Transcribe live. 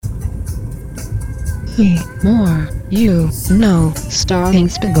The more you know, starring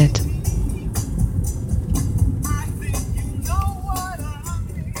Spigot.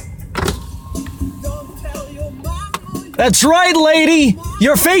 That's right, lady!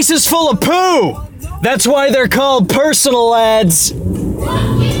 Your face is full of poo! That's why they're called personal ads.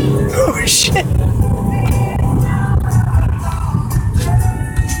 Oh, shit.